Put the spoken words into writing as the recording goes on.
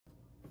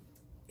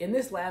In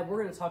this lab,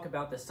 we're going to talk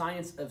about the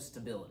science of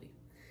stability.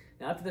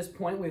 Now, up to this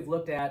point, we've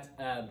looked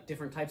at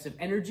different types of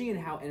energy and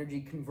how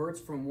energy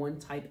converts from one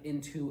type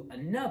into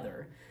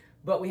another,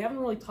 but we haven't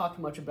really talked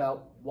much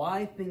about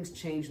why things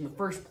change in the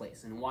first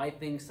place and why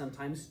things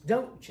sometimes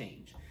don't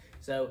change.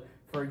 So,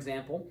 for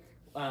example,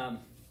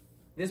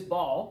 this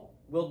ball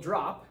will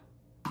drop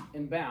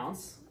and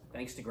bounce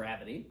thanks to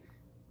gravity.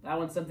 That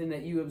one's something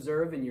that you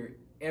observe in your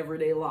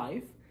everyday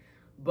life,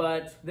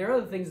 but there are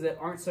other things that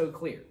aren't so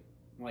clear.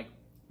 Like,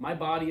 my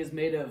body is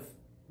made of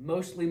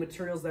mostly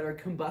materials that are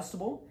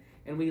combustible,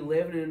 and we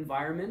live in an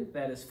environment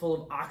that is full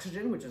of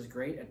oxygen, which is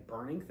great at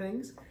burning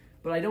things,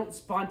 but I don't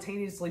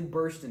spontaneously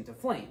burst into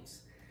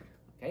flames,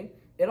 okay?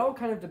 It all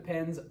kind of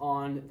depends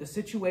on the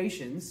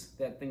situations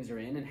that things are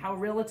in and how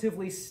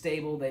relatively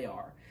stable they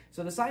are.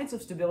 So the science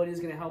of stability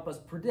is going to help us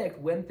predict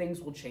when things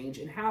will change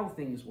and how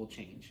things will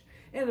change.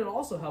 And it'll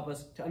also help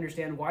us to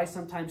understand why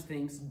sometimes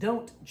things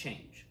don't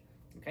change,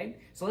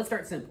 okay? So let's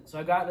start simple. So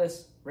I've got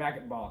this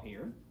racquetball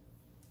here.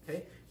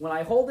 Okay. When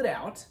I hold it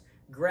out,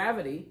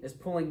 gravity is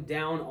pulling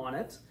down on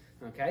it.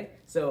 Okay,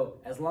 so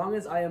as long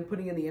as I am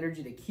putting in the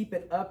energy to keep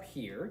it up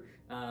here,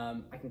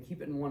 I can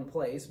keep it in one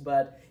place,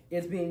 but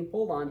it's being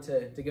pulled on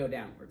to go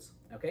downwards.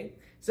 Okay,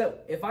 so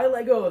if I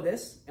let go of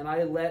this and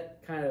I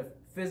let kind of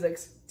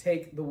physics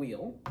take the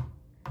wheel,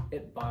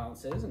 it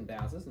bounces and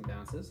bounces and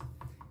bounces.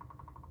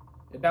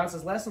 It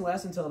bounces less and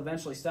less until it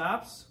eventually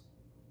stops,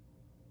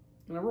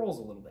 and it rolls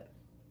a little bit.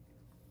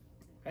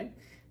 Okay,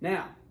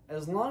 now,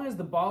 as long as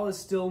the ball is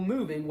still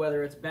moving,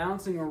 whether it's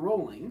bouncing or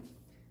rolling,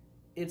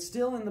 it's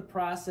still in the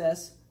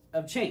process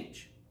of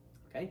change,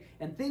 okay?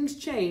 And things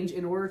change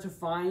in order to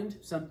find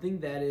something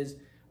that is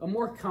a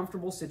more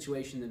comfortable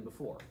situation than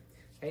before,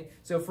 okay?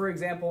 So for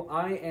example,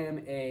 I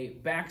am a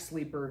back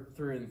sleeper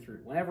through and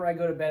through. Whenever I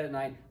go to bed at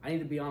night, I need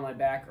to be on my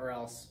back or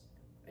else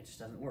it just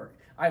doesn't work.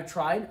 I've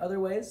tried other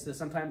ways, so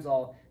sometimes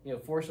I'll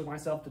force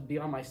myself to be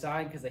on my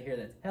side because I hear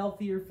that's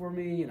healthier for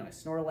me, I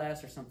snore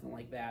less or something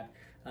like that.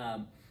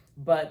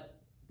 But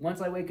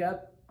once I wake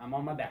up, I'm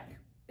on my back.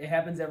 It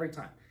happens every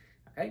time,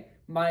 okay?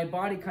 My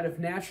body kind of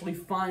naturally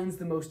finds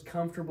the most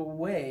comfortable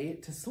way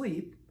to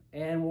sleep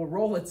and will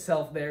roll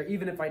itself there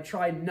even if I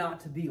try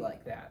not to be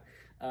like that.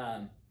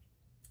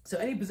 So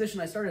any position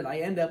I start in,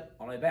 I end up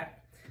on my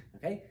back,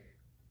 okay?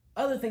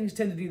 Other things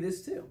tend to do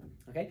this too,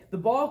 okay? The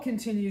ball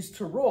continues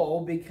to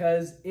roll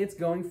because it's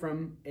going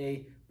from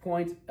a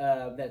point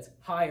that's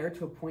higher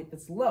to a point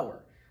that's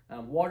lower.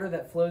 Water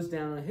that flows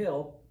down a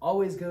hill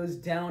always goes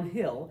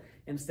downhill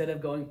instead of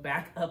going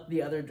back up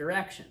the other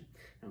direction,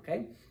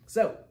 okay?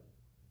 So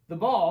the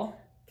ball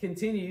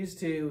continues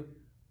to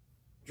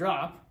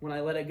drop when I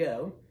let it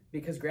go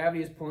because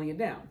gravity is pulling it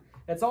down.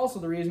 That's also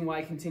the reason why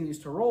it continues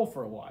to roll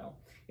for a while.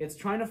 It's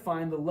trying to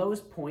find the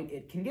lowest point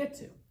it can get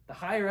to. The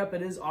higher up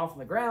it is off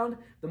the ground,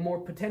 the more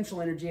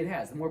potential energy it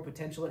has, the more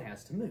potential it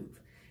has to move.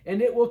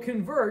 And it will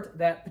convert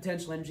that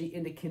potential energy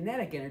into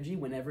kinetic energy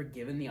whenever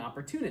given the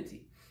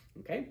opportunity.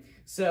 Okay,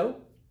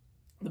 so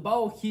the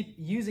ball will keep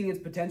using its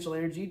potential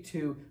energy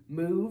to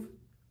move,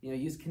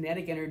 use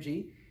kinetic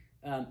energy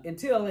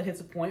until it hits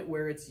a point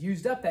where it's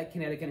used up that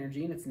kinetic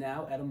energy and it's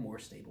now at a more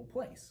stable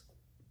place.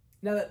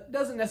 Now, that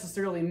doesn't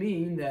necessarily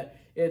mean that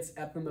it's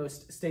at the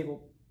most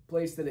stable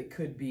place that it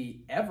could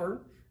be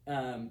ever.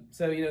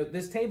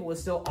 This table is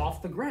still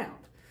off the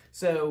ground.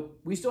 So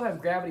we still have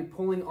gravity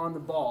pulling on the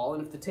ball,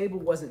 and if the table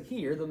wasn't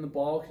here, then the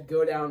ball could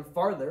go down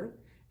farther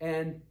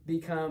and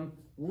become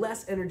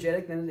less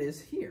energetic than it is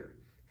here,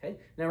 okay?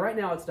 Now, right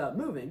now, it's not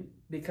moving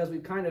because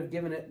we've kind of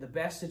given it the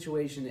best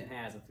situation it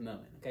has at the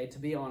moment, okay? To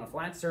be on a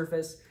flat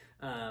surface,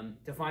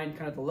 to find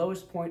kind of the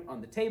lowest point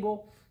on the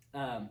table.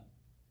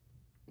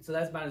 So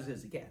that's about as good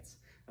as it gets,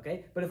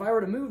 okay? But if I were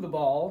to move the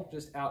ball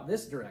just out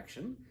this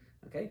direction,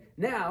 okay,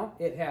 now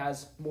it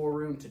has more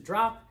room to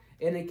drop,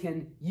 and it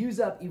can use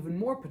up even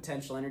more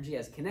potential energy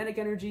as kinetic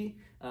energy.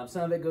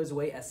 Some of it goes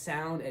away as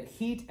sound and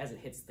heat as it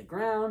hits the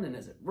ground and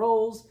as it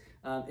rolls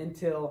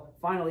until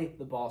finally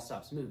the ball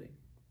stops moving,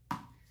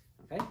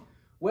 okay?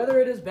 Whether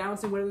it is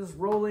bouncing, whether it is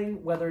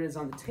rolling, whether it is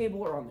on the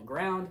table or on the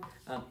ground,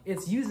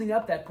 it's using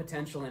up that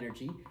potential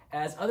energy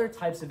as other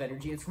types of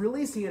energy. It's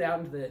releasing it out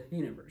into the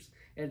universe.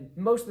 And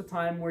most of the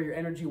time where your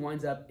energy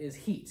winds up is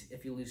heat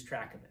if you lose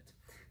track of it,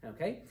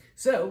 okay?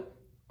 So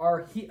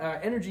our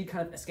energy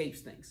kind of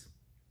escapes things.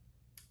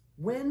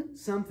 When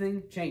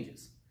something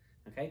changes,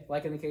 okay,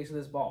 like in the case of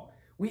this ball,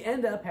 we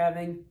end up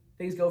having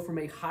things go from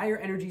a higher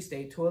energy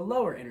state to a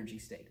lower energy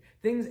state.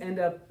 Things end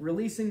up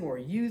releasing or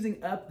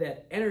using up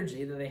that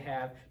energy that they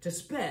have to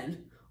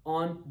spend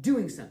on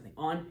doing something,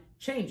 on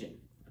changing,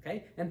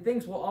 okay? And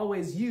things will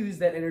always use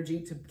that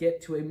energy to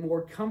get to a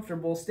more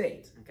comfortable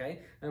state, okay?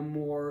 A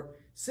more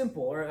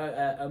simple or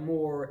a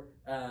more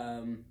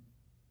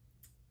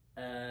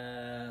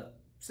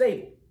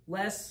stable,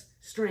 less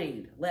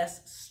strained,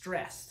 less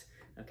stressed.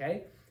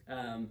 Okay,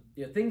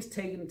 things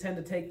tend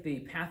to take the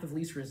path of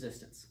least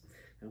resistance.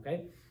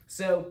 Okay,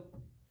 so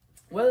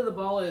whether the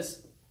ball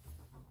is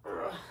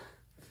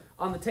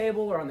on the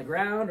table or on the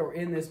ground or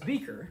in this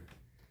beaker,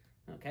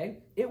 okay,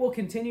 it will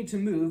continue to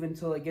move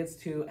until it gets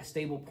to a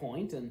stable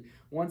point, and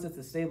once it's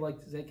as stable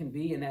as it can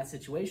be in that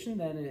situation,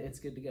 then it's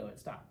good to go, it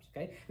stops,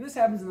 okay? And this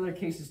happens in other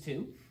cases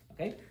too,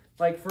 okay?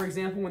 Like, for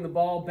example, when the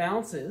ball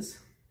bounces,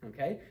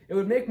 okay, it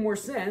would make more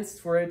sense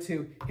for it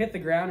to hit the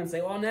ground and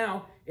say, well,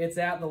 now it's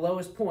at the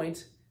lowest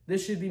point,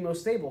 this should be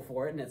most stable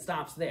for it, and it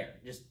stops there,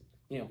 just,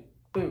 you know,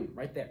 boom,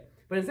 right there.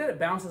 But instead it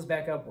bounces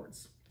back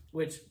upwards,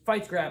 which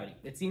fights gravity.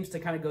 It seems to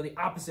kind of go the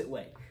opposite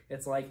way.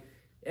 It's like,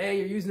 hey,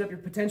 you're using up your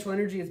potential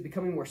energy, it's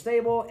becoming more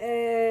stable,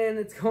 and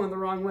it's going the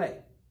wrong way.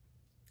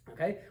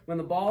 Okay? When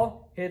the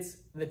ball hits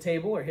the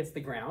table or hits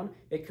the ground,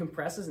 it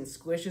compresses and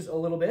squishes a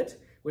little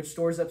bit, which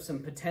stores up some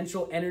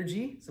potential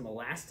energy, some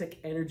elastic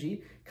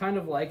energy, kind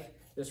of like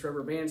this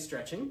rubber band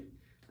stretching,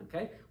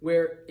 okay?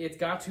 Where it's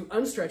got to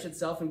unstretch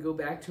itself and go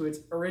back to its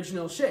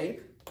original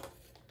shape,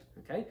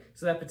 okay?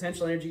 So that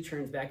potential energy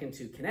turns back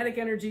into kinetic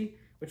energy,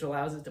 which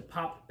allows it to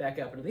pop back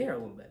up into the air a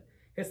little bit.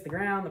 Hits the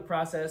ground, the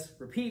process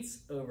repeats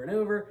over and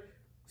over,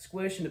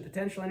 squish into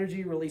potential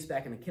energy, release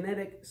back into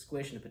kinetic,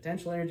 squish into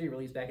potential energy,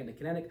 release back into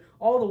kinetic,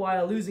 all the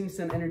while losing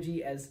some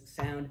energy as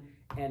sound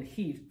and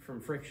heat from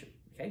friction,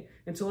 okay?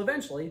 Until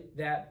eventually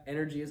that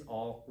energy is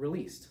all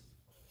released,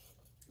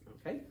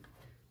 okay?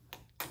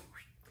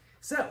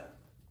 So,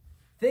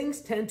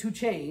 things tend to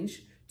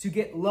change to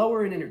get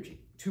lower in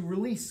energy, to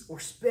release or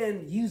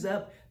spend, use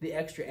up the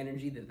extra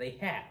energy that they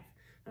have.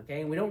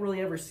 Okay, and we don't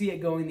really ever see it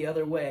going the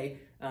other way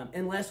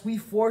unless we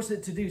force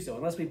it to do so,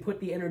 unless we put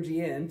the energy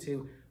in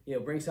to, you know,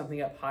 bring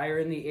something up higher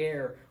in the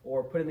air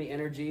or put in the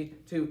energy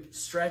to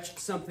stretch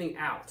something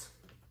out.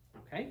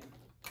 Okay?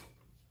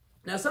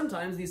 Now,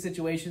 sometimes these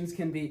situations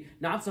can be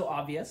not so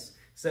obvious.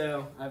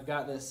 So I've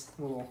got this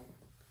little,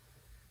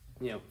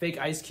 you know, fake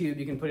ice cube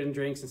you can put in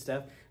drinks and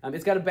stuff.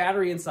 It's got a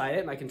battery inside it,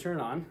 and I can turn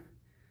it on.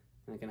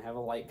 I can have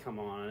a light come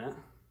on it.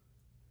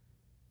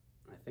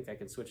 I think I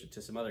can switch it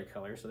to some other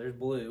color. So there's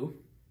blue.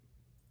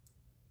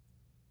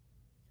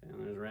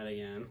 And there's red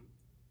again.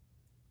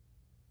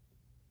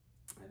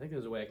 I think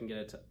there's a way I can get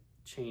it to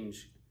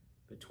change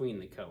between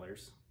the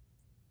colors.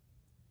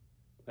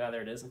 Ah,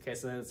 there it is. Okay,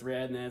 so then it's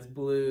red, and then it's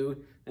blue,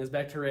 and it's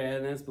back to red,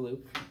 and then it's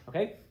blue.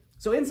 Okay,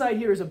 so inside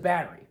here is a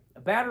battery.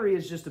 A battery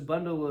is just a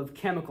bundle of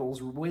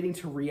chemicals waiting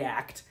to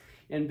react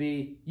and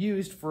be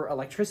used for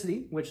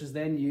electricity, which is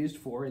then used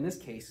for, in this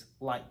case,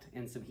 light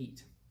and some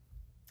heat.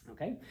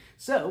 Okay,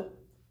 so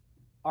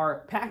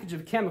our package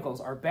of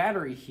chemicals, our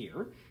battery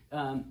here,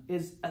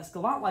 is a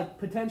lot like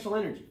potential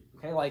energy,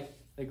 okay? Like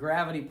the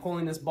gravity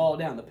pulling this ball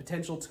down, the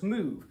potential to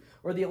move,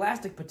 or the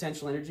elastic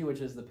potential energy, which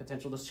is the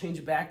potential to change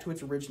it back to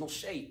its original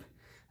shape,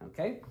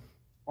 okay?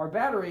 Our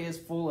battery is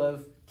full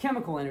of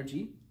chemical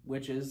energy,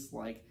 which is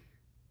like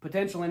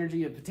potential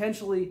energy of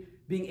potentially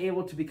being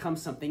able to become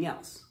something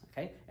else,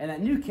 okay? And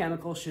that new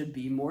chemical should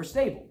be more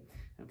stable,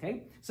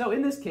 okay? So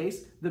in this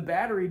case, the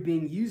battery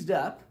being used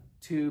up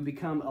to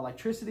become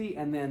electricity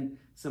and then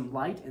some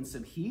light and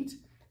some heat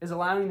is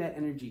allowing that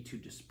energy to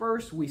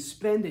disperse. We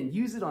spend and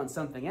use it on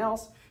something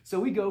else, so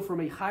we go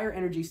from a higher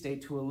energy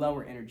state to a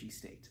lower energy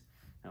state,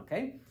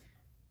 okay?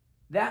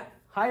 That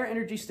higher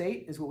energy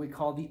state is what we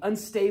call the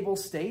unstable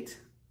state,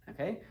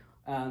 okay?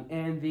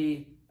 And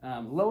the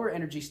lower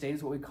energy state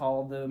is what we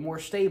call the more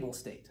stable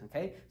state,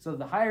 okay? So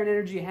the higher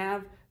energy you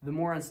have, the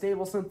more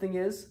unstable something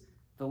is.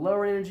 The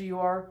lower energy you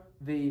are,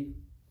 the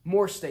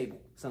more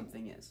stable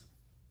something is,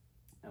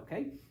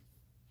 okay?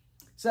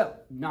 So,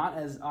 not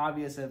as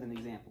obvious of an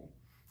example.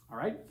 All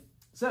right,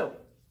 so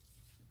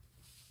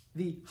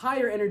the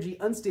higher energy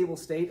unstable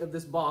state of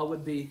this ball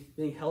would be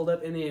being held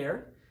up in the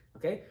air,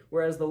 okay?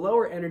 Whereas the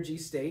lower energy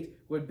state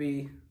would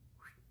be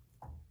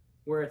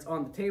where it's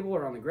on the table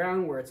or on the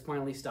ground, where it's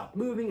finally stopped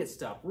moving, it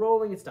stopped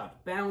rolling, it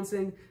stopped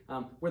bouncing,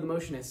 where the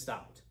motion has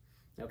stopped,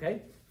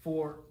 okay?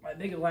 For my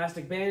big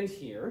elastic band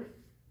here,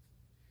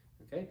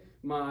 okay,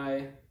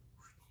 my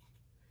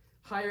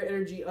higher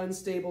energy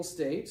unstable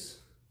state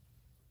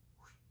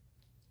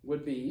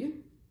would be,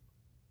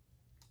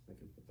 I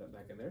can put that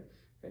back in there,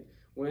 okay,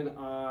 when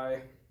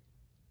I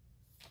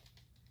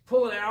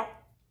pull it out,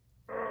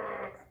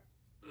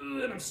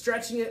 and I'm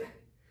stretching it,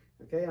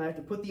 okay, and I have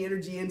to put the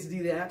energy in to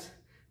do that,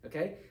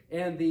 okay,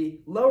 and the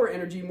lower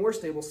energy, more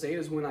stable state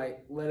is when I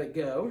let it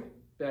go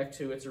back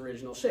to its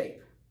original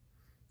shape,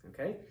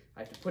 okay,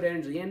 I have to put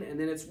energy in and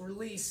then it's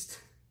released,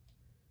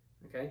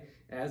 okay,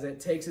 as it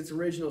takes its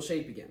original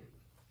shape again,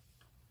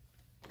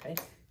 okay.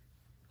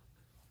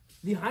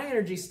 The high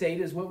energy state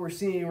is what we're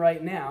seeing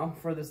right now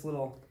for this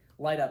little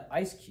light up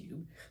ice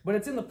cube, but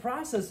it's in the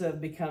process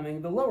of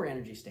becoming the lower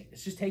energy state.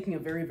 It's just taking a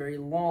very, very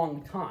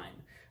long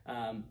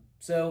time.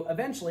 So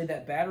eventually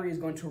that battery is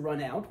going to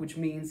run out, which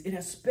means it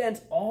has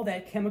spent all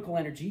that chemical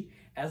energy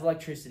as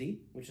electricity,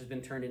 which has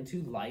been turned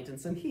into light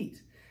and some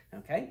heat,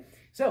 okay?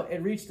 So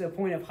it reached a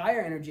point of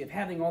higher energy, of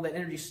having all that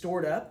energy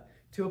stored up,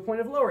 to a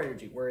point of lower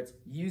energy, where it's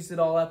used it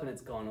all up and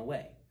it's gone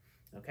away.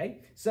 Okay,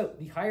 so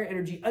the higher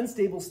energy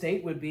unstable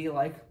state would be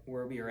like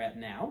where we are at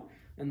now,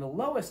 and the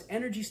lowest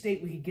energy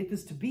state we could get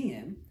this to be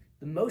in,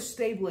 the most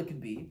stable it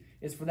could be,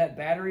 is for that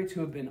battery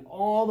to have been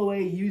all the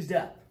way used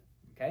up,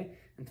 okay?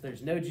 until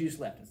there's no juice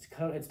left.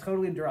 It's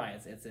totally dry.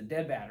 It's a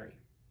dead battery.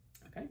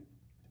 Okay.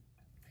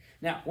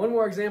 Now, one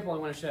more example I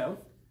want to show.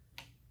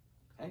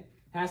 Okay,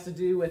 has to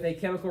do with a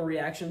chemical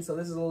reaction. So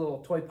this is a little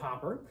toy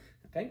popper.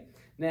 Okay.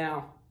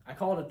 Now, I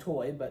call it a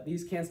toy, but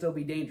these can still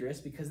be dangerous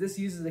because this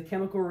uses a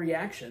chemical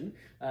reaction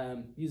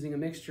using a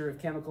mixture of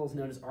chemicals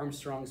known as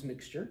Armstrong's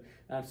mixture.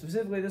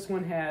 Specifically, this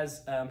one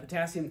has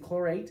potassium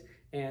chlorate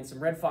and some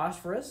red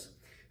phosphorus.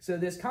 So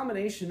this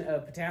combination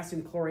of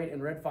potassium chlorate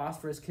and red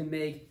phosphorus can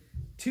make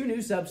two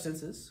new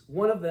substances.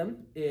 One of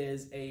them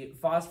is a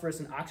phosphorus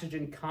and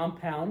oxygen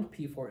compound,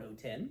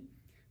 P4O10,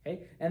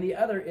 okay? And the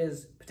other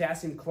is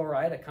potassium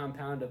chloride, a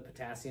compound of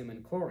potassium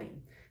and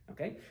chlorine.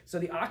 Okay, so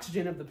the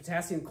oxygen of the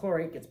potassium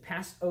chlorate gets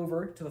passed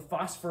over to the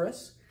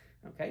phosphorus,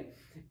 okay,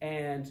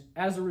 and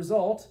as a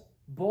result,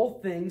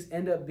 both things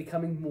end up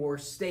becoming more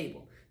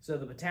stable. So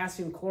the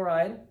potassium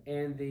chloride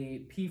and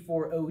the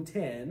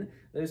P4O10,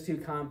 those two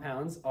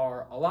compounds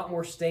are a lot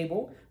more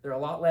stable, they're a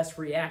lot less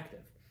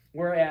reactive,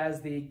 whereas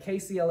the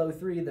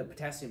KClO3, the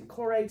potassium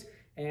chlorate,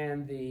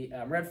 and the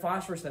red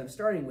phosphorus that I'm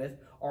starting with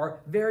are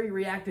very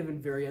reactive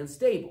and very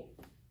unstable.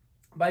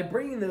 By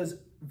bringing those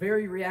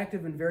very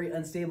reactive and very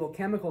unstable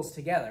chemicals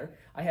together,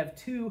 I have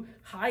two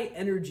high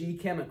energy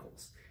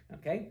chemicals,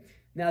 okay?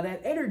 Now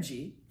that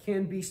energy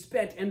can be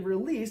spent and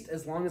released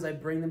as long as I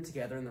bring them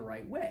together in the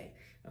right way,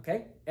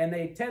 okay? And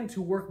they tend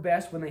to work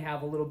best when they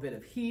have a little bit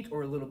of heat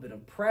or a little bit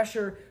of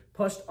pressure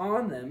pushed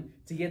on them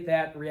to get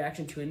that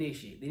reaction to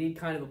initiate. They need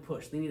kind of a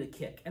push, they need a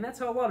kick, and that's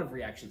how a lot of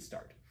reactions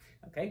start,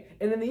 okay?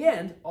 And in the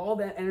end, all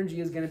that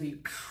energy is gonna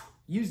be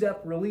used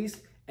up,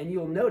 released, and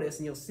you'll notice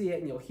and you'll see it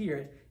and you'll hear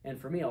it, and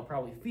for me, I'll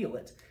probably feel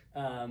it,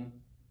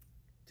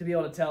 to be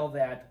able to tell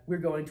that we're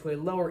going to a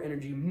lower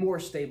energy, more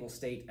stable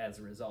state as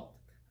a result.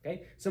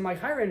 Okay, so my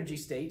higher energy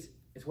state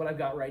is what I've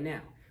got right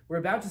now. We're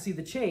about to see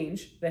the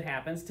change that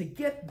happens to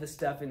get the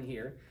stuff in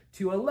here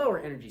to a lower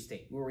energy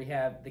state, where we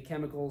have the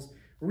chemicals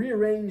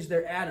rearrange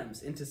their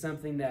atoms into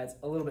something that's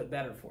a little bit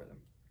better for them.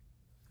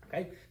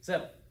 Okay,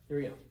 so here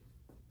we go.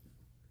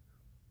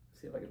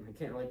 See if I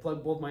can't really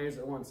plug both my ears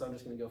at once, so I'm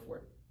just going to go for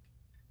it.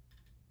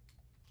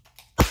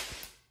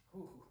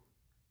 Ooh.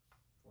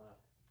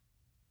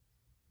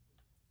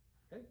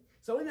 Okay.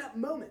 So in that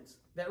moment,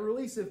 that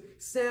release of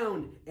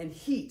sound and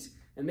heat,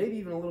 and maybe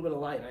even a little bit of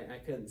light, I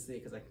couldn't see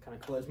because I kind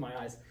of closed my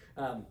eyes,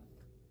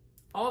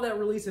 all that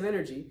release of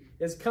energy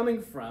is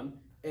coming from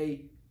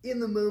a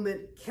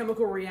in-the-moment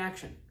chemical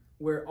reaction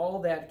where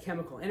all that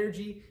chemical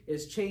energy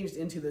is changed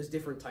into those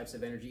different types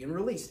of energy and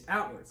released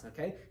outwards,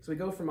 okay? So we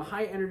go from a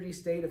high energy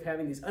state of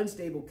having these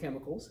unstable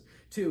chemicals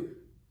to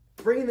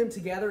bringing them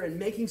together and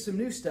making some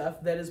new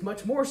stuff that is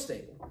much more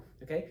stable,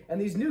 okay? And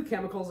these new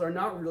chemicals are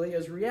not really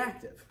as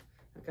reactive,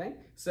 okay?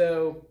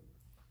 So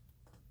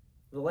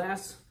the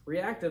less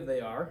reactive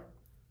they are,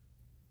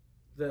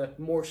 the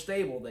more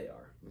stable they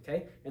are,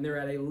 okay? And they're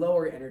at a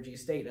lower energy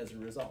state as a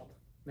result.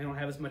 They don't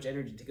have as much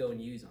energy to go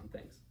and use on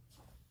things.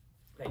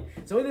 Okay,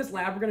 so in this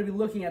lab, we're going to be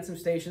looking at some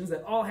stations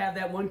that all have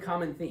that one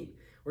common theme.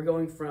 We're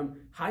going from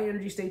high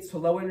energy states to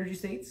low energy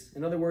states.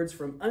 In other words,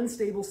 from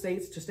unstable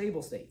states to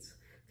stable states.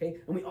 Okay,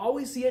 and we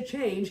always see a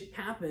change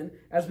happen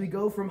as we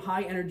go from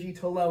high energy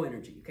to low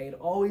energy. Okay, it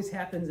always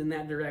happens in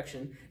that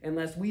direction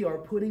unless we are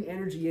putting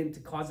energy in to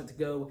cause it to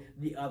go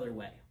the other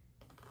way.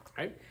 All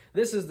right,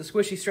 this is the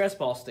squishy stress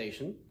ball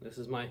station. This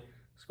is my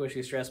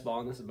squishy stress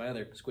ball, and this is my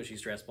other squishy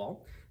stress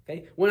ball.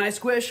 Okay, when I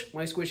squish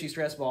my squishy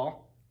stress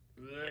ball,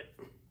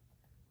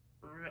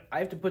 I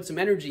have to put some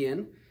energy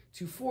in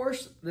to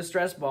force the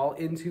stress ball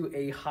into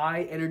a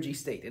high energy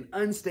state, an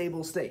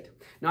unstable state.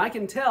 Now I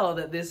can tell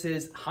that this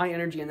is high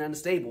energy and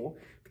unstable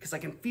because I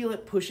can feel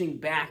it pushing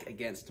back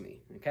against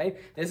me, okay?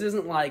 This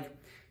isn't like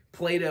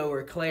Play-Doh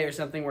or clay or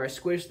something where I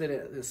squish that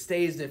it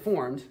stays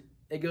deformed.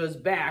 It goes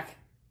back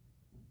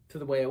to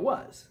the way it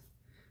was,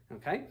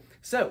 okay?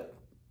 So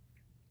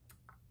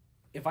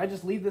if I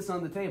just leave this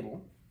on the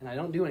table and I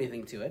don't do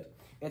anything to it,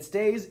 it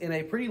stays in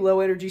a pretty low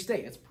energy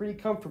state. It's pretty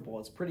comfortable.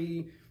 It's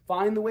pretty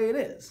fine the way it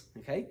is,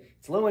 okay?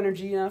 It's low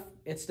energy enough,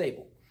 it's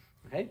stable,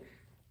 okay?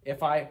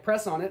 If I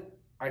press on it,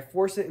 I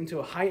force it into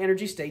a high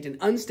energy state, an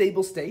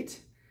unstable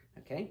state,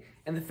 okay?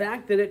 And the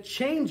fact that it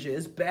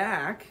changes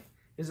back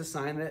is a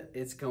sign that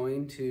it's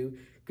going to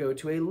go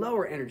to a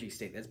lower energy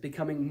state that's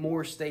becoming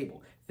more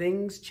stable.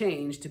 Things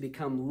change to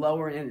become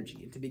lower in energy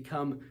and to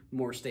become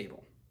more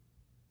stable.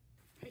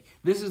 Okay.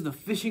 This is the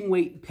fishing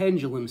weight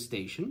pendulum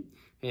station.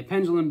 A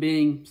pendulum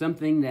being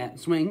something that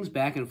swings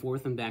back and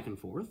forth and back and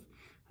forth.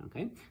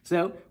 Okay,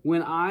 so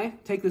when I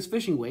take this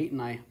fishing weight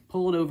and I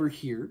pull it over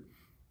here,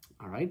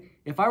 all right,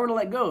 if I were to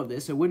let go of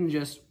this, it wouldn't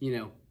just,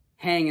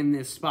 hang in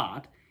this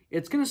spot.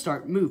 It's going to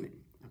start moving,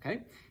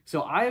 okay?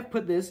 So I have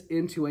put this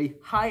into a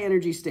high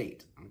energy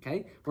state,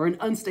 okay, or an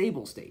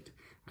unstable state,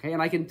 okay?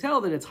 And I can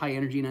tell that it's high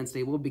energy and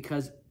unstable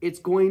because it's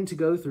going to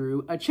go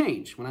through a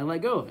change when I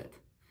let go of it,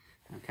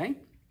 okay?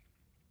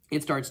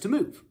 It starts to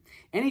move.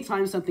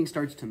 Anytime something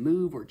starts to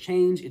move or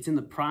change, it's in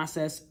the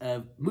process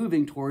of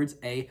moving towards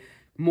a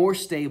more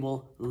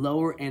stable,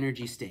 lower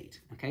energy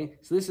state, okay?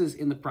 So this is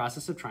in the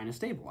process of trying to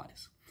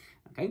stabilize,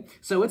 Okay,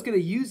 so it's going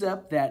to use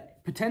up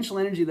that potential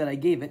energy that I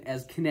gave it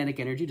as kinetic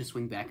energy to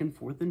swing back and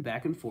forth and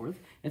back and forth.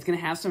 It's going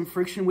to have some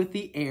friction with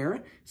the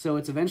air, so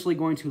it's eventually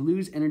going to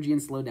lose energy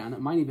and slow down. It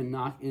might even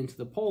knock into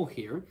the pole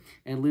here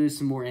and lose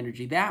some more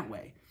energy that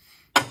way.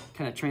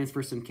 Kind of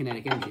transfer some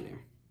kinetic energy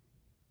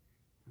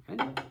there.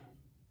 Okay.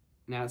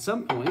 Now at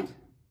some point,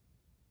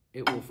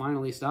 it will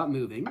finally stop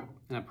moving,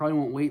 and I probably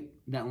won't wait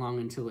that long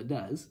until it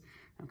does.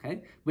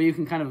 Okay, but you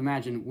can kind of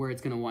imagine where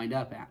it's going to wind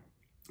up at.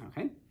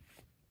 Okay,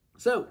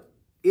 so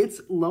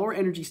its lower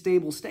energy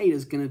stable state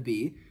is going to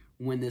be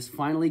when this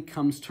finally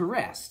comes to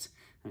rest.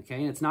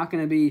 Okay, it's not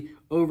going to be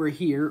over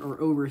here or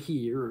over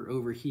here or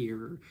over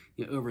here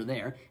or over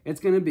there.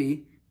 It's going to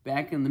be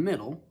back in the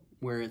middle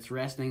where it's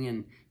resting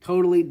and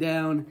totally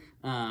down,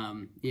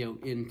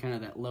 in kind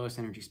of that lowest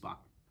energy spot.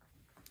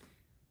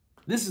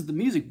 This is the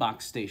music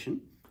box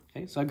station.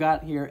 Okay, so I've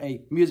got here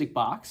a music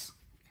box.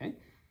 Okay,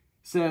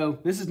 so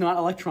this is not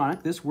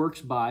electronic. This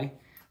works by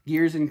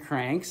gears and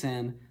cranks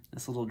and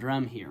this little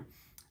drum here.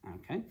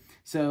 Okay,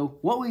 so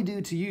what we do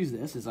to use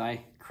this is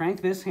I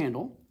crank this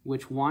handle,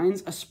 which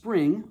winds a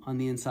spring on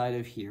the inside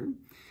of here.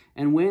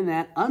 And when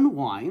that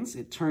unwinds,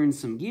 it turns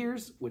some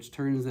gears, which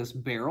turns this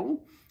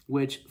barrel,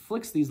 which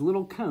flicks these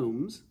little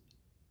combs,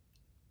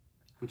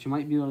 which you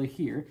might be able to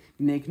hear,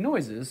 make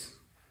noises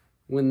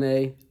when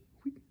they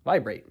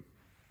vibrate.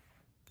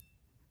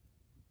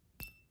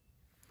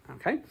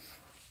 Okay,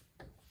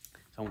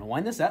 so I'm going to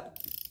wind this up.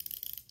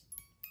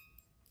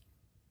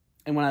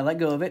 And when I let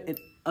go of it, it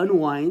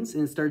unwinds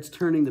and starts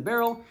turning the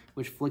barrel,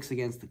 which flicks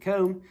against the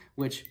comb,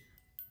 which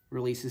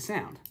releases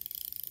sound.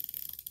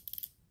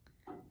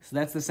 So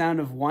that's the sound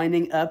of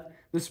winding up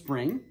the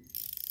spring.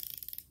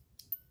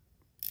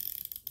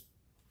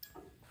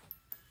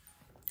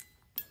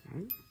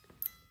 Right.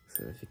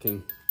 So if you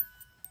can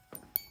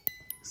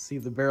see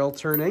the barrel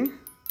turning,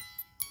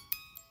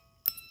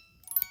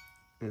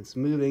 it's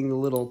moving the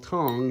little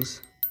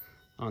tongs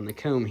on the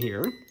comb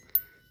here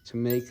to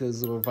make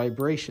those little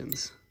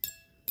vibrations.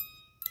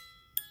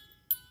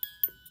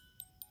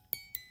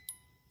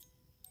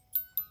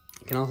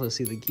 You can also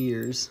see the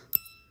gears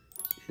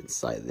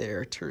inside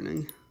there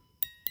turning.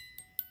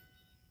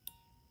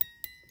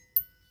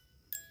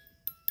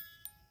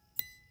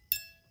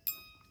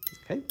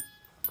 Okay.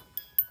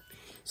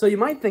 So you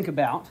might think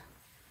about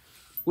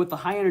what the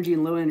high energy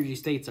and low energy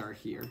states are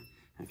here.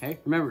 Okay.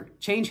 Remember,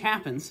 change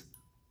happens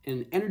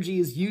and energy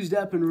is used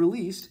up and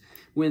released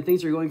when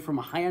things are going from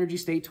a high energy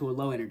state to a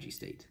low energy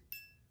state.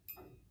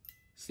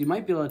 So you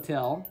might be able to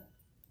tell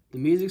the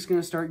music's going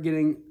to start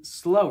getting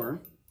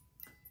slower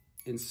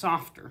and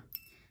softer,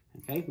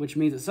 okay? Which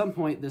means at some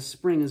point this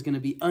spring is going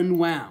to be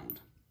unwound.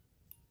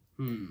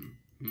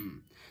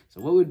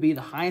 So what would be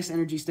the highest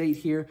energy state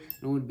here,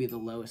 and what would be the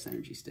lowest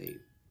energy state?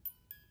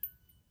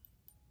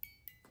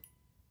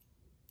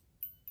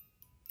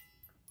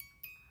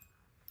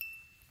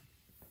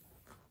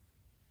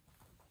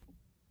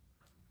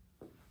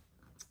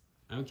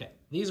 Okay,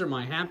 these are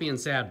my happy and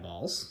sad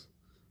balls.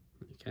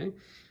 Okay,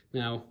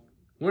 now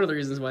one of the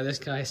reasons why this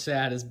guy's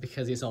sad is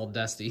because he's all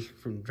dusty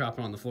from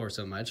dropping on the floor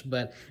so much,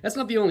 but that's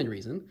not the only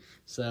reason.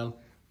 So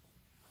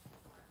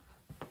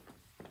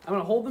I'm going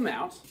to hold them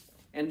out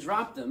and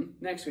drop them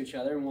next to each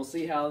other, and we'll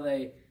see how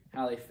they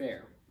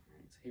fare.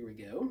 So here we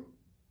go.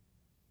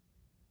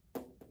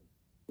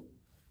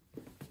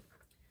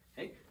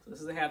 Okay, so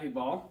this is the happy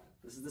ball.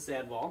 This is the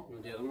sad ball. I'm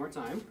going to do it one more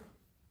time.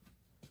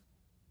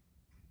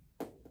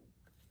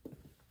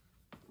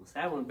 The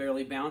sad one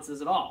barely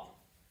bounces at all.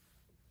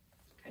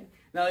 Okay.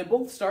 Now they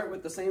both start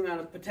with the same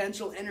amount of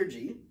potential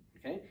energy,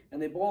 okay,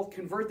 and they both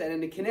convert that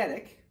into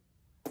kinetic.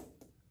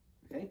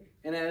 Okay,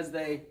 and as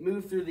they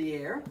move through the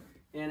air,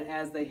 and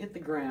as they hit the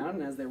ground,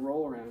 and as they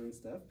roll around and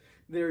stuff,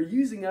 they're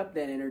using up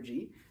that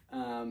energy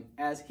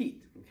as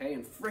heat, okay,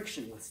 and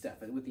friction with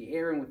stuff, with the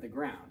air and with the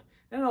ground,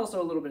 and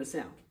also a little bit of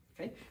sound.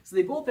 Okay, so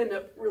they both end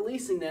up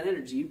releasing that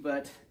energy,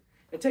 but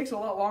it takes a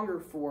lot longer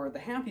for the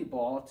happy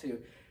ball to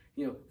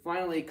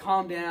finally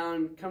calm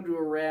down, come to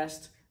a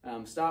rest,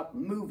 stop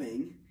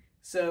moving,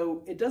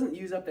 so it doesn't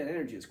use up that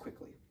energy as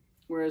quickly,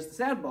 whereas the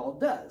sad ball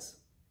does.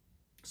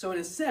 So in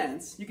a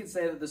sense, you could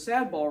say that the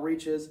sad ball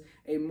reaches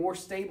a more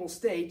stable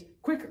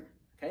state quicker,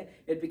 okay?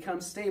 It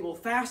becomes stable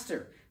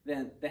faster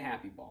than the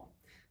happy ball,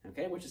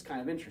 okay, which is kind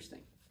of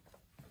interesting.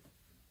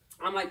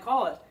 I might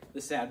call it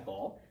the sad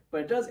ball,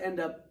 but it does end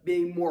up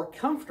being more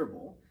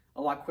comfortable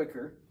a lot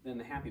quicker than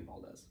the happy ball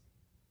does.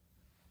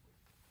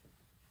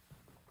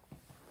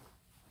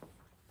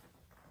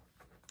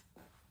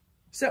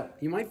 So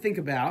you might think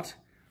about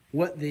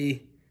what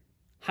the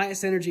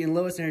highest energy and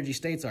lowest energy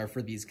states are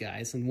for these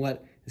guys, and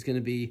what is going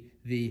to be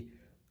the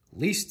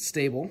least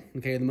stable,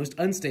 okay, the most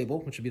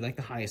unstable, which would be like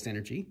the highest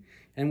energy,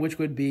 and which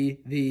would be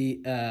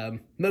the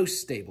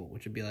most stable,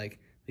 which would be like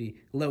the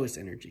lowest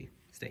energy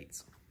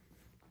states.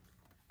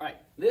 All right,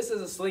 this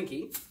is a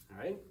slinky,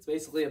 all right? It's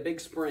basically a big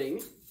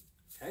spring,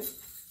 okay,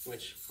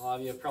 which a lot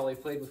of you have probably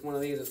played with one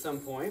of these at some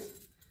point,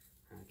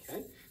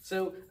 okay?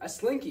 So a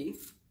slinky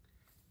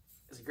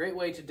is a great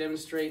way to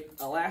demonstrate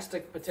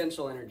elastic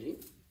potential energy,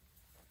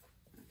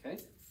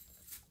 okay?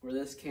 where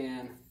this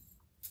can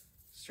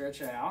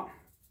stretch out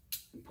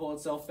and pull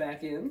itself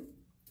back in,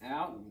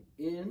 out, and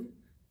in,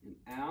 and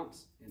out,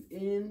 and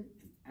in,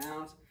 and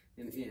out,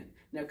 and in.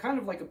 Now, kind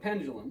of like a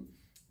pendulum,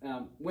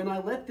 when I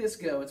let this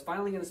go, it's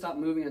finally going to stop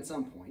moving at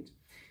some point.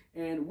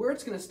 And where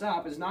it's going to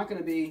stop is not going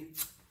to be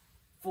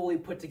fully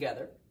put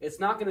together. It's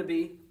not going to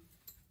be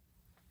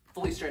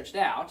fully stretched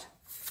out.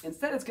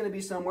 Instead, it's going to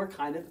be somewhere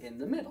kind of in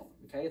the middle.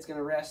 Okay, it's going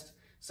to rest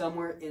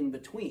somewhere in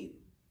between.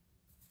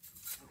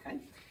 Okay,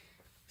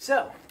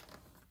 so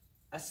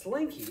a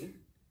slinky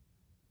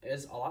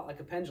is a lot like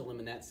a pendulum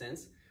in that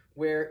sense,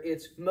 where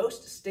its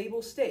most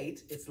stable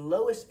state, its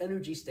lowest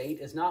energy state,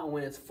 is not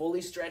when it's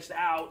fully stretched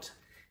out,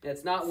 and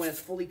it's not when it's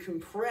fully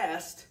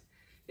compressed.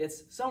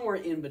 It's somewhere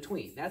in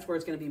between. That's where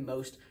it's going to be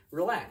most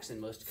relaxed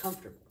and most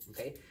comfortable,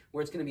 okay?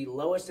 Where it's going to be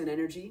lowest in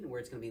energy and where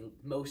it's going to be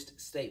most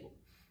stable,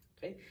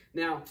 okay?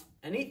 Now,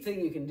 a neat thing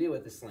you can do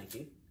with the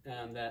slinky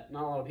that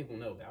not a lot of people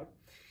know about,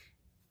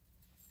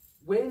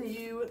 when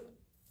you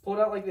pull it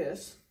out like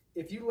this,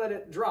 if you let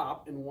it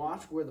drop and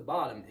watch where the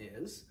bottom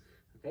is,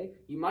 okay,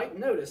 you might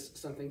notice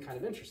something kind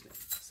of interesting.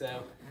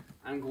 So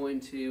I'm going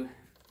to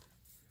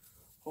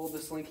hold the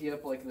slinky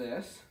up like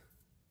this,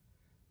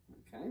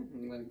 okay,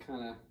 and let it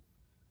kind of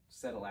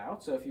settle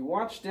out. So if you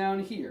watch down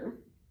here,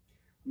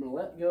 I'm going to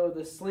let go of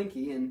the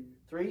slinky in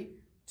 3,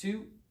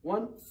 2,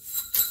 1.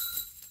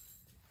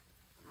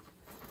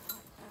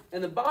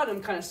 And the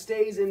bottom kind of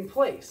stays in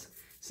place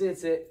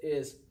since it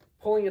is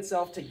pulling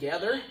itself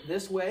together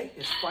this way.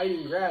 It's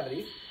fighting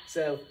gravity.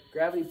 So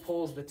gravity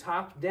pulls the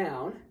top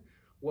down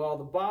while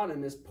the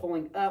bottom is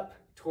pulling up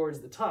towards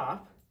the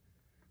top.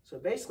 So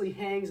it basically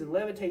hangs and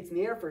levitates in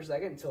the air for a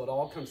second until it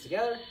all comes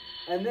together,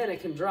 and then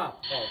it can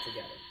drop all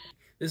together.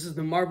 This is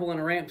the marble and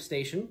a ramp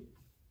station.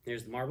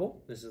 There's the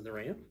marble. This is the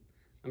ramp.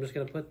 I'm just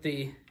going to put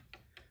the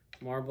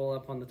marble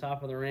up on the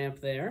top of the ramp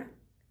there,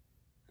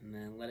 and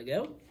then let it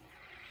go.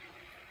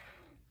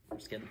 I'm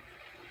just kidding.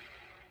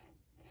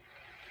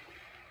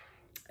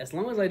 As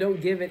long as I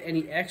don't give it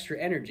any extra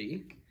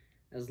energy,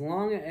 as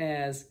long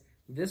as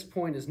this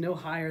point is no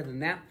higher than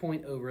that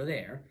point over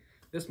there,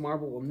 this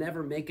marble will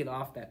never make it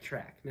off that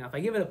track. Now, if I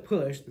give it a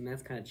push, then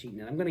that's kind of cheating.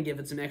 And I'm going to give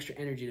it some extra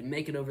energy to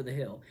make it over the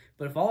hill.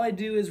 But if all I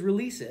do is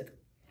release it,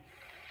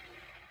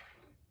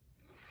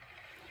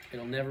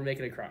 it'll never make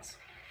it across.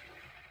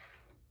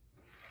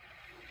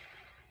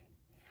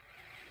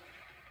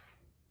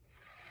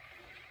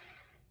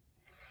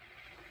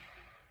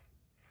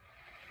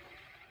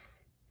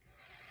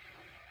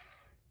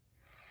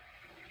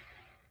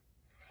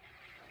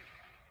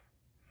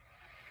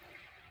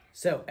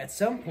 So at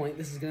some point,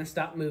 this is going to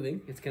stop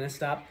moving. It's going to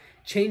stop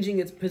changing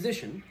its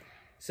position.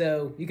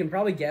 So you can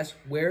probably guess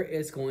where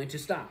it's going to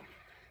stop.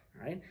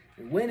 All right?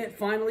 And when it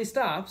finally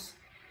stops,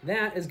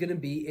 that is going to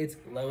be its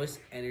lowest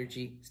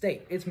energy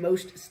state, its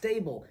most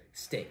stable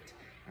state.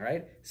 All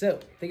right? So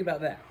think about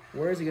that.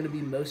 Where is it going to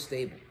be most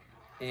stable?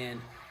 And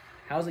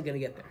how is it going to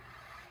get there?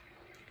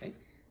 Okay?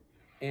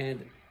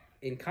 And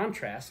in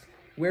contrast,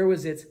 where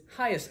was its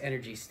highest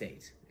energy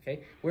state?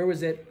 Okay? Where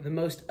was it the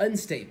most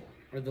unstable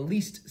or the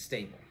least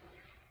stable?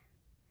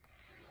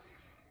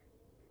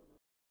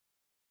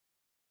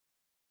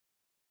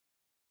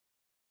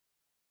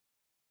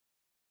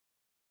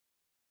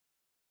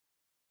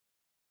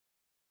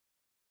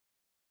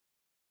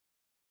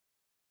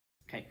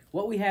 Okay,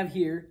 what we have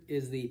here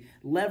is the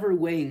lever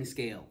weighing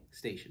scale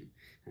station.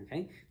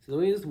 Okay, so the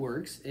way this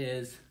works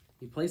is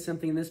you place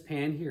something in this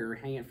pan here, or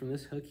hang it from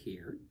this hook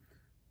here.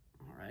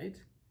 All right,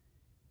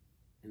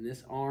 and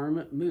this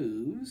arm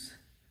moves.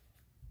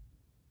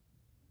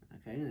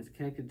 Okay, and it's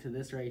connected to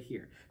this right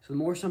here. So the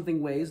more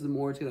something weighs, the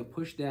more it's going to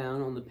push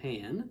down on the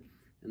pan,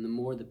 and the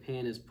more the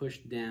pan is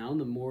pushed down,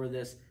 the more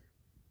this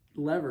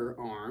lever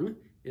arm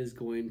is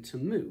going to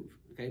move.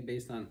 Okay,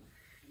 based on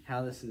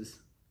how this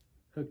is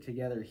hooked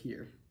together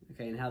here,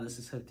 okay, and how this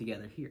is hooked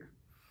together here.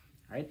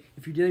 All right,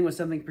 if you're dealing with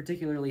something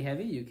particularly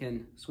heavy, you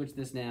can switch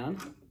this down.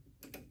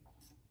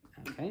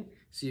 Okay,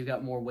 so you've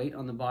got more weight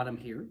on the bottom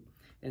here.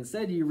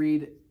 Instead, you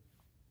read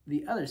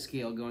the other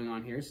scale going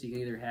on here, so you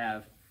can either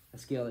have a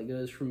scale that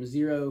goes from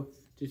 0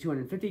 to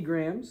 250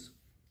 grams,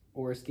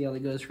 or a scale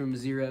that goes from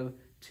 0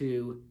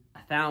 to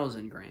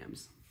 1,000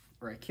 grams,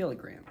 or a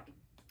kilogram.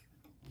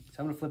 So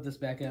I'm going to flip this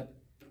back up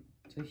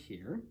to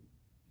here.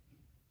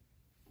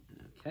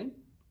 Okay.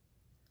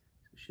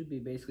 Should be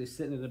basically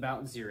sitting at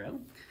about 0.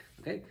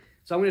 Okay,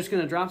 so I'm just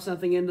going to drop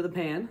something into the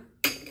pan.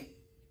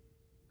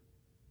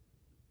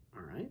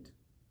 All right,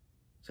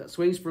 so it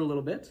swings for a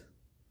little bit,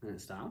 and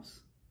it stops.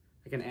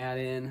 I can add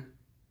in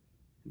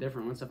a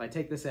different one. So if I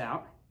take this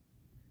out,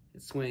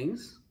 it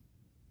swings,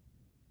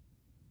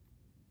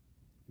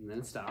 and then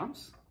it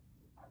stops.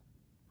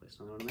 Place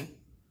another one there.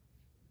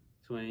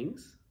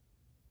 Swings,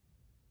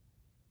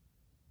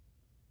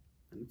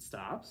 and it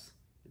stops.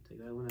 Take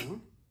that one out.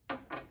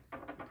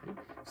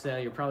 So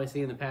you're probably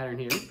seeing the pattern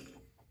here.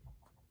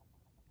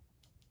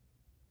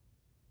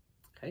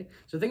 Okay,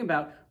 so think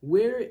about,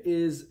 where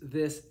is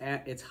this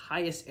at its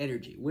highest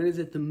energy? When is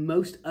it the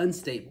most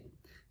unstable?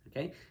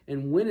 Okay,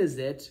 and when is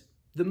it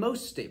the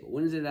most stable?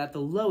 When is it at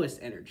the lowest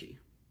energy?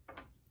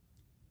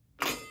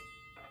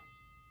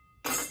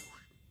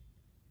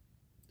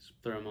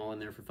 throw them all in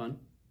there for fun.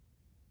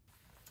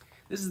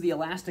 This is the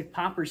elastic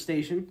popper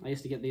station. I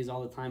used to get these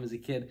all the time as a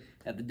kid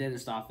at the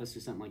dentist office or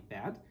something like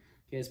that.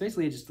 Okay, it's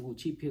basically just a little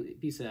cheap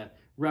piece of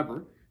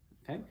rubber,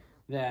 okay,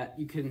 that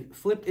you can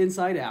flip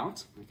inside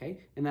out,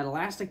 okay, and that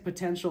elastic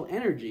potential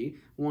energy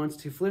wants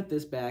to flip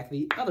this back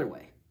the other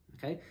way,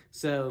 okay?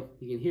 So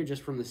you can hear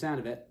just from the sound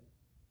of it,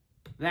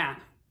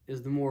 that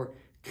is the more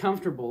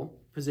comfortable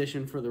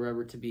position for the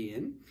rubber to be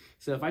in.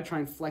 So if I try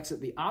and flex it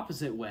the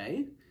opposite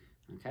way,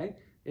 okay,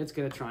 it's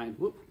gonna try and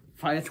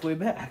find its way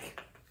back.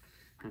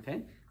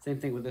 Okay, same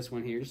thing with this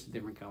one here, just a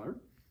different color.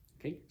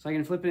 Okay, so I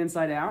can flip it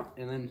inside out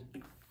and then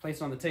place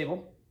it on the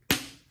table.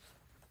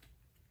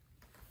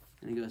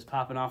 And it goes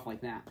popping off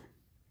like that.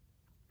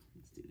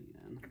 Let's do it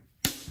again.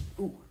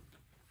 Ooh.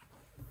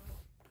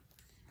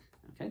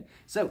 Okay,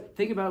 so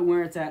think about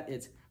where it's at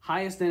its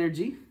highest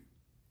energy.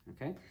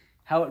 Okay,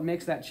 how it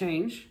makes that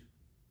change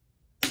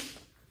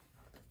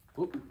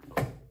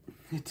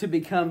to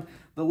become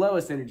the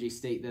lowest energy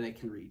state that it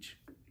can reach.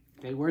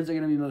 Okay, where's it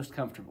going to be most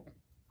comfortable?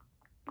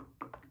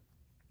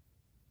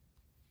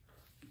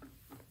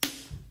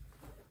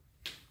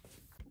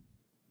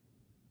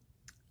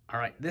 All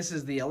right, this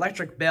is the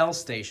electric bell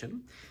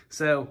station.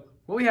 So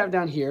what we have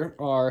down here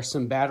are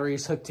some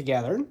batteries hooked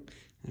together.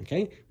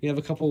 Okay, we have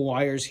a couple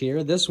wires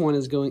here. This one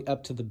is going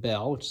up to the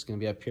bell, which is going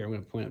to be up here. I'm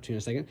going to point up to in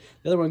a second.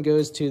 The other one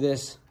goes to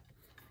this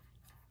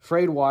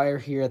frayed wire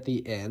here at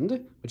the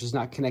end, which is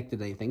not connected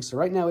to anything. So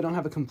right now we don't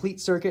have a complete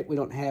circuit. We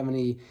don't have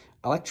any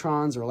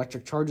electrons or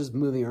electric charges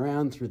moving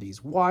around through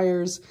these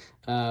wires.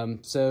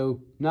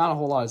 So not a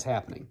whole lot is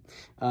happening.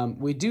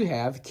 We do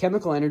have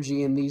chemical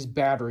energy in these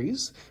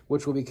batteries,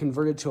 which will be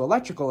converted to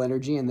electrical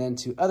energy and then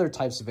to other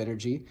types of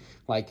energy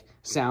like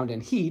sound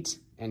and heat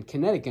and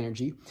kinetic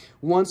energy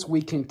once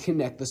we can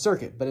connect the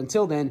circuit. But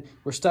until then,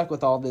 we're stuck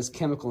with all this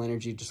chemical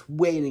energy just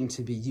waiting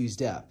to be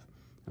used up.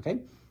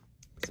 Okay?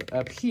 So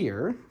up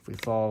here, if we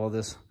follow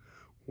this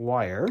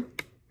wire,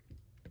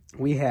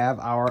 we have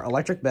our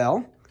electric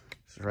bell.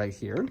 It's right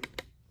here.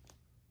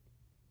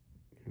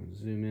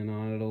 Zoom in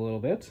on it a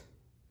little bit.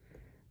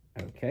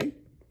 Okay.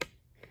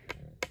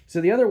 So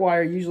the other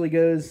wire usually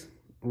goes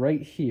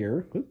right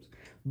here. Oops.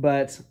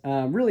 But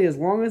really, as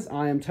long as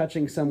I am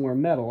touching somewhere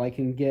metal, I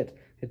can get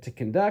it to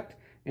conduct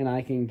and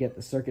I can get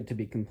the circuit to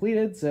be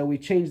completed. So we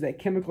change that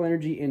chemical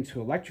energy into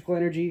electrical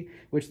energy,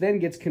 which then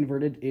gets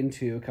converted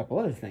into a couple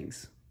other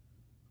things.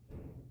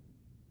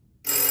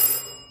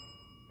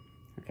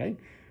 Okay.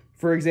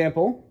 For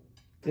example,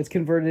 it's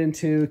converted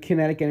into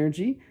kinetic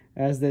energy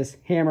as this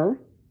hammer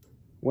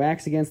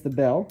whacks against the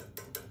bell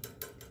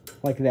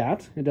like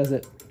that. It does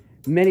it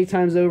many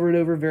times over and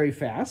over very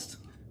fast,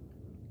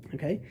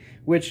 okay,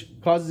 which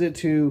causes it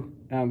to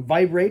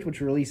vibrate, which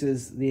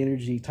releases the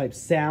energy type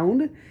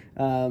sound.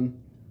 And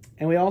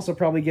we also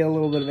probably get a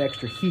little bit of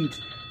extra heat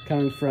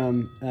coming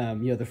from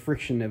the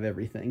friction of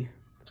everything.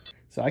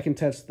 So I can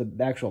touch the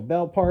actual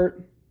bell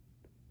part.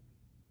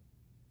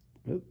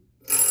 Oop.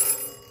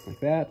 Like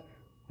that.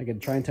 I can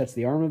try and touch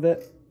the arm of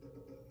it,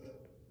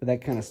 but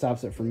that kind of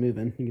stops it from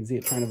moving. You can see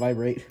it trying to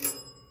vibrate.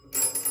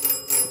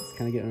 It's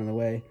kind of getting in the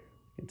way.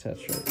 You can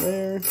touch right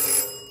there.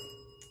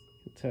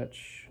 You can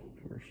touch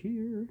over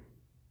here.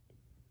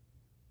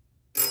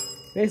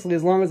 Basically,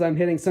 as long as I'm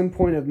hitting some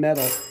point of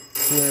metal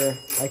where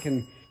I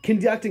can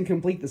conduct and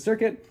complete the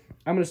circuit,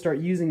 I'm going to start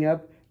using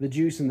up the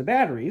juice in the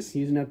batteries,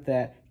 using up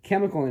that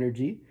chemical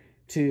energy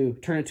to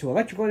turn it to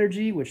electrical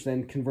energy, which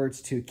then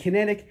converts to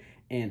kinetic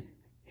and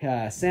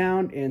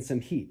sound and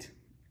some heat.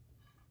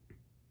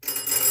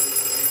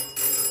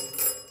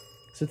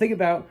 So think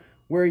about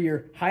where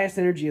your highest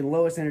energy and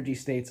lowest energy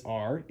states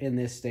are in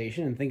this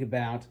station, and think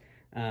about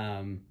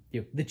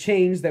the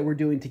change that we're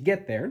doing to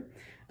get there.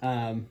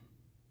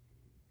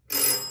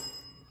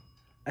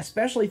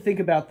 Especially think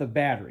about the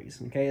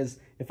batteries, okay? As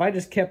if I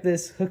just kept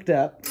this hooked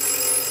up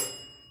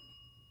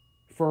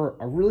for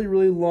a really,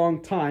 really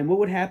long time, what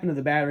would happen to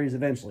the batteries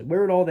eventually? Where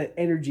would all that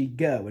energy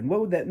go? And what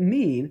would that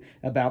mean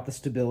about the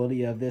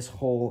stability of this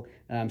whole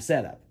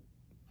setup?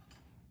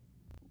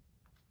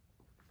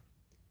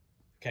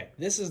 Okay,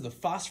 this is the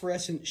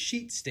phosphorescent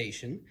sheet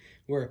station,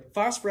 where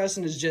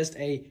phosphorescent is just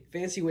a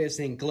fancy way of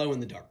saying glow in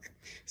the dark.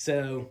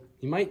 So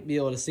you might be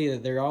able to see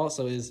that there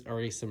also is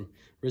already some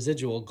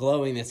residual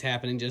glowing that's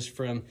happening just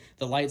from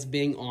the lights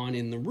being on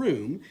in the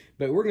room,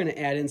 but we're going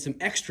to add in some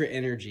extra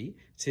energy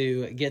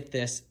to get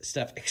this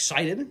stuff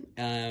excited,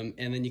 and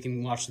then you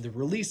can watch the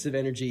release of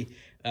energy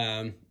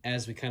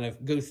as we kind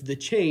of go through the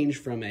change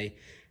from a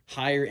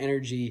higher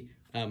energy,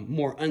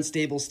 more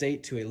unstable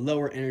state to a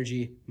lower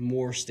energy,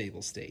 more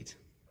stable state.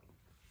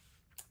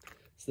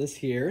 So this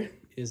here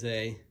is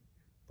a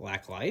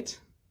black light,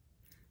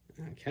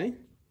 okay,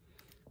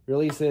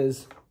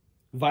 releases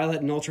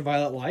violet and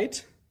ultraviolet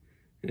light.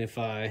 And if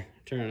I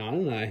turn it on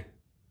and I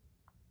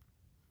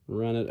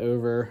run it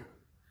over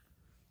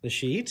the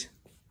sheet,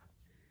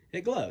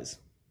 it glows.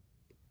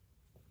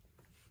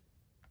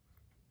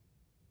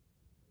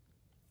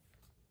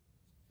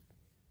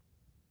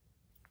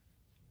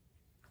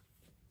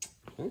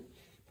 Okay.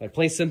 If I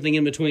place something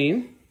in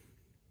between,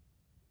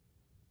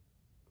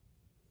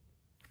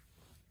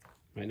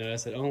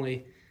 notice it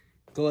only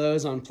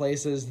glows on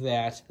places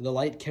that the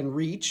light can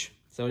reach.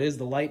 So it is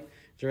the light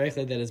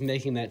directly that is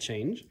making that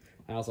change.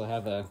 I also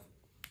have a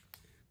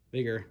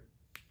bigger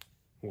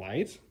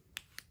light.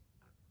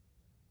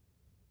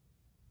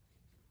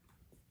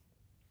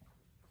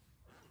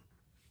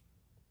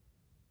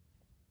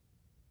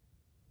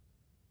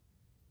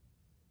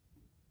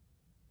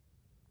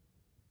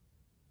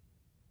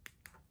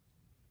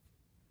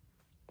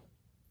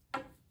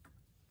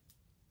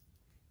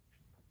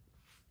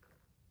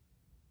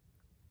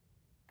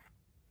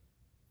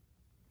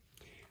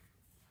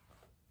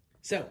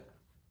 So,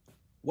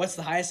 what's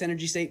the highest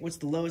energy state? What's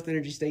the lowest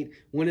energy state?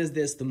 When is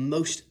this the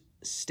most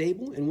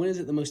stable? And when is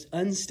it the most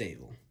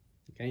unstable?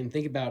 Okay, and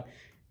think about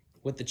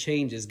what the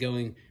change is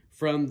going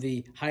from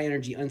the high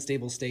energy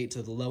unstable state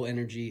to the low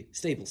energy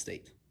stable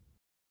state.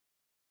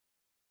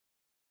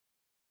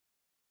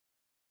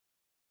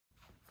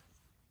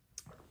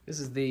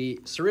 This is the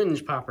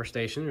syringe popper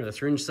station, or the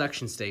syringe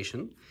suction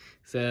station.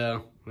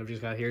 So what I've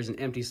just got here is an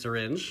empty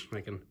syringe.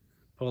 I can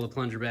pull the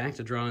plunger back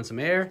to draw in some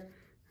air,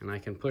 and I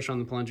can push on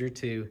the plunger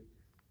to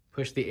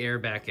push the air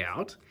back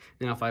out.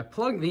 Now if I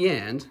plug the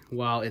end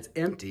while it's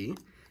empty,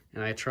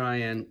 and I try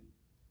and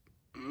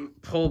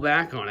pull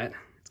back on it,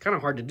 it's kind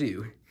of hard to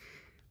do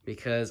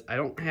because I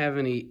don't have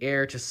any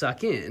air to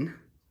suck in.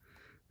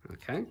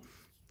 Okay,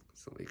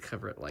 so let me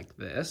cover it like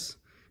this.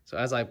 So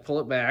as I pull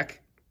it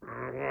back,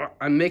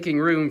 I'm making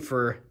room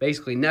for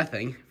basically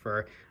nothing,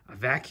 for a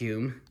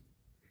vacuum.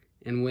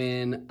 And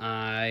when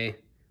I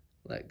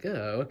let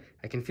go,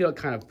 I can feel it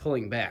kind of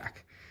pulling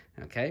back.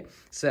 Okay,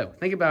 so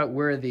think about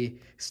where the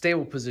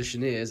stable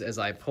position is as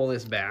I pull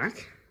this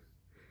back,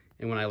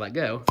 and when I let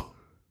go,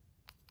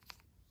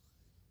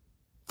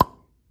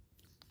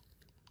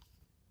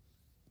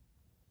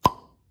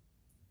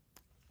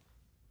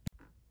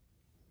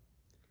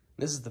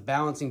 this is the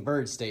balancing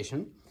bird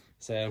station.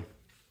 So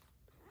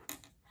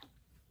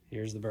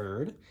here's the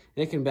bird.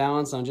 It can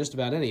balance on just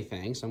about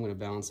anything, so I'm going to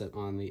balance it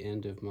on the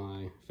end of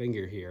my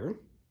finger here.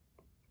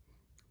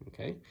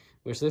 Okay,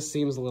 which this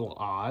seems a little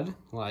odd,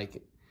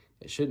 like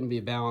it shouldn't be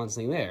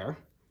balancing there,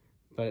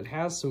 but it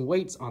has some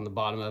weights on the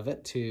bottom of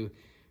it to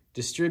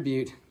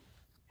distribute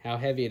how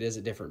heavy it is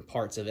at different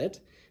parts of it.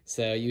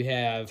 So you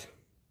have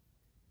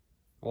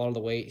a lot of the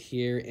weight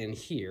here and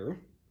here,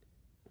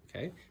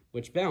 okay,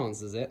 which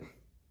balances it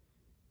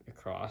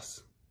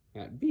across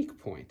that beak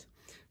point.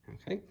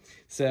 Okay,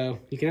 so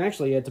you can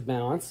actually get to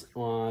balance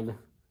on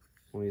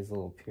one of these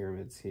little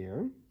pyramids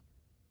here.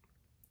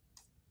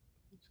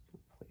 Just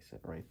place it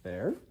right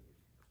there.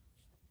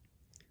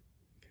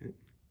 Okay,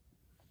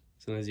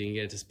 sometimes you can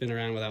get it to spin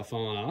around without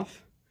falling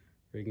off,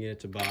 or you can get it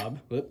to bob.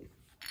 Whoop,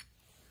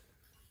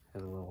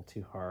 that's a little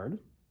too hard.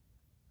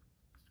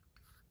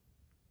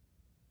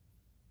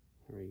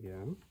 There we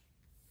go.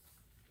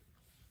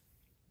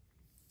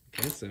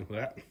 Okay, so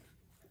that.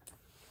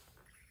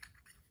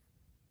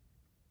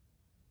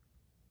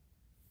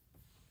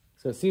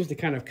 So it seems to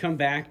kind of come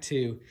back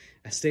to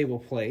a stable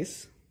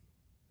place.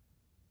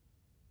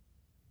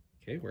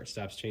 Okay, where it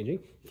stops changing.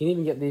 You can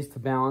even get these to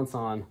balance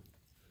on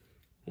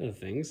other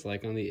things,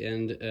 like on the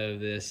end of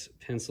this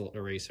pencil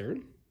eraser.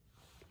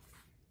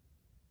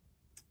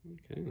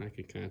 Okay, and I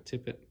could kind of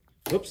tip it.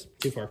 Whoops,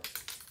 too far.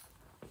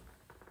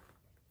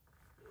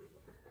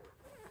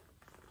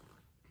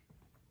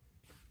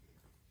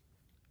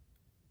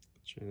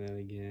 Try that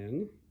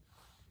again.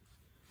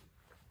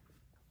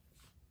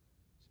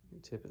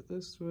 Tip it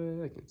this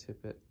way, I can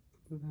tip it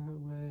that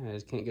way. I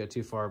just can't go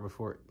too far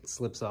before it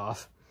slips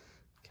off.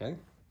 Okay.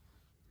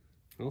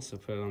 Also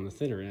put it on the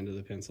thinner end of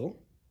the pencil.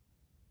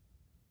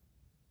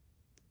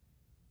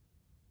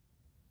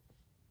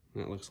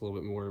 That looks a little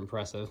bit more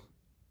impressive.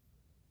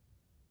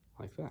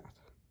 Like that.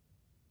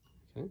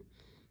 Okay.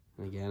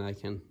 And again, I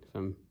can, if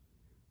I'm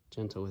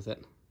gentle with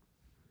it,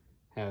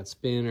 have it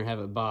spin or have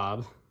it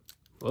bob.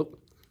 Whoop.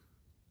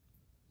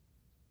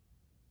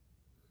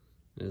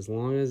 As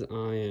long as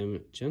I am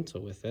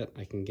gentle with it,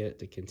 I can get it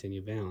to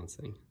continue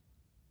balancing.